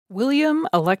William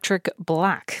Electric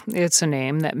Black. It's a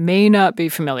name that may not be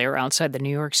familiar outside the New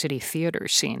York City theater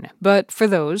scene, but for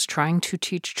those trying to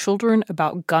teach children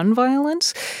about gun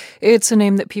violence, it's a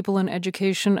name that people in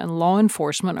education and law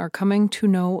enforcement are coming to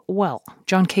know well.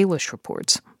 John Kalish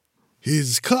reports.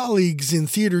 His colleagues in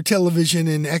theater, television,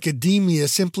 and academia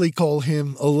simply call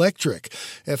him Electric.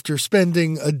 After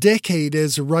spending a decade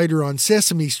as a writer on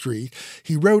Sesame Street,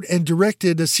 he wrote and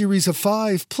directed a series of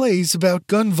 5 plays about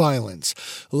gun violence.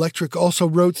 Electric also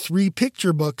wrote 3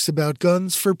 picture books about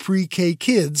guns for pre-K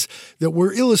kids that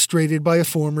were illustrated by a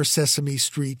former Sesame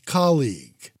Street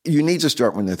colleague. You need to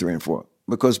start when they're 3 and 4.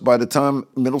 Because by the time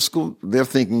middle school, they're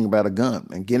thinking about a gun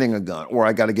and getting a gun, or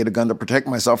I got to get a gun to protect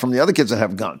myself from the other kids that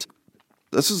have guns.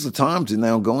 This is the time to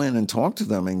now go in and talk to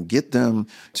them and get them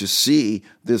to see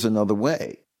there's another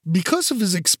way. Because of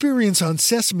his experience on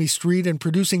Sesame Street and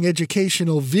producing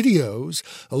educational videos,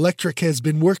 Electric has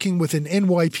been working with an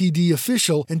NYPD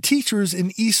official and teachers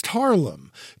in East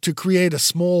Harlem to create a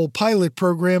small pilot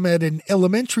program at an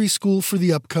elementary school for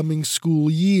the upcoming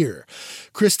school year.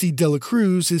 Christy Dela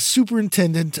Cruz is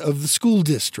superintendent of the school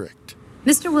district.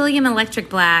 Mr. William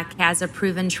Electric Black has a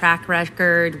proven track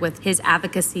record with his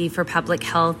advocacy for public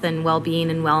health and well-being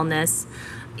and wellness.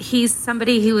 He's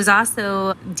somebody who is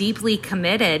also deeply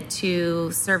committed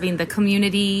to serving the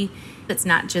community. It's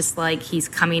not just like he's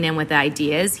coming in with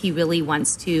ideas. He really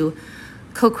wants to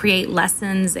co-create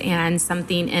lessons and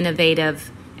something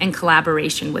innovative in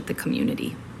collaboration with the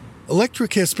community.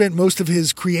 Electric has spent most of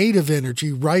his creative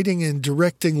energy writing and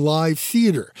directing live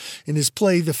theater. In his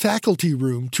play, The Faculty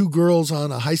Room, 2 girls on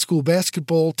a high school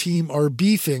basketball team are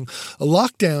beefing. A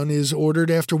lockdown is ordered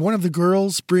after one of the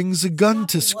girls brings a gun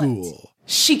to school.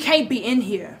 She can't be in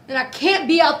here. And I can't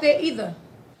be out there either.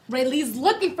 Rayleigh's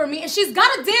looking for me and she's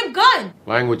got a damn gun.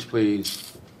 Language,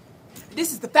 please.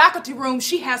 This is the faculty room.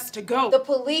 She has to go. The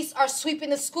police are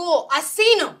sweeping the school. I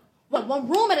seen them. One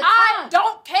room at a time. I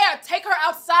don't care. Take her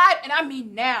outside, and I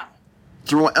mean now.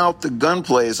 Throughout the gun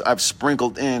plays, I've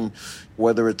sprinkled in,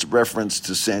 whether it's reference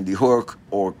to Sandy Hook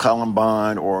or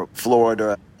Columbine or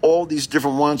Florida, all these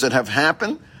different ones that have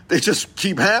happened, they just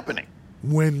keep happening.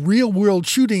 When real-world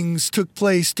shootings took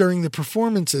place during the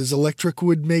performances, Electric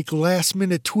would make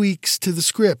last-minute tweaks to the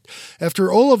script.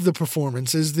 After all of the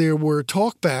performances, there were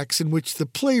talkbacks in which the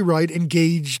playwright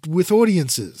engaged with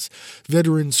audiences.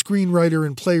 Veteran screenwriter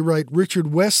and playwright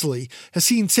Richard Wesley has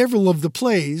seen several of the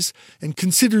plays and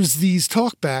considers these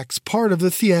talkbacks part of the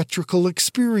theatrical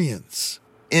experience.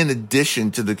 In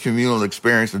addition to the communal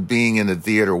experience of being in the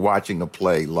theater watching a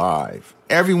play live,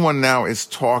 everyone now is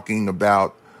talking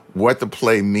about what the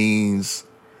play means,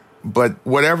 but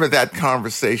whatever that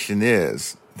conversation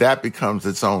is, that becomes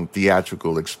its own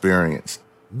theatrical experience.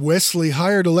 Wesley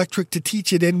hired Electric to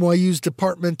teach at NYU's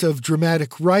Department of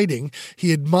Dramatic Writing.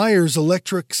 He admires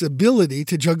Electric's ability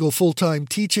to juggle full-time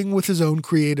teaching with his own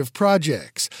creative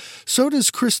projects. So does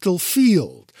Crystal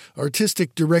Field,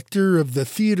 artistic director of the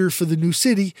Theater for the New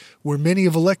City, where many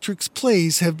of Electric's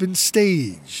plays have been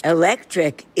staged.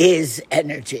 Electric is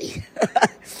energy.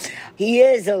 He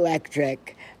is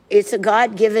electric. It's a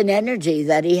God-given energy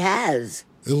that he has.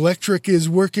 Electric is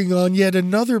working on yet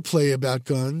another play about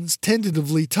guns,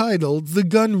 tentatively titled The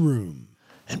Gun Room.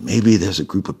 And maybe there's a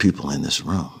group of people in this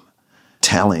room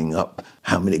tallying up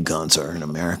how many guns are in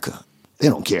America. They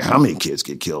don't care how many kids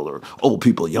get killed, or old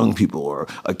people, young people, or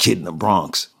a kid in the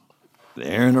Bronx.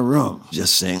 They're in a room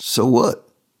just saying, so what?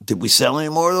 Did we sell any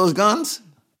more of those guns?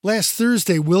 Last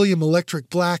Thursday, William Electric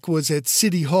Black was at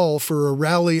City Hall for a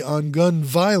rally on gun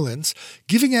violence,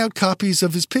 giving out copies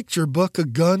of his picture book, A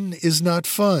Gun Is Not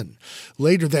Fun.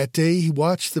 Later that day, he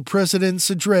watched the president's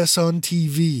address on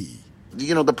TV.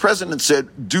 You know, the president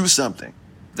said, do something.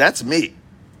 That's me.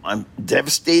 I'm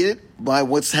devastated by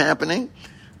what's happening,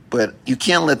 but you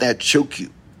can't let that choke you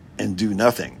and do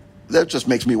nothing. That just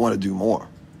makes me want to do more.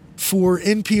 For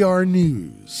NPR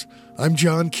News, I'm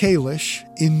John Kalish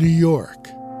in New York.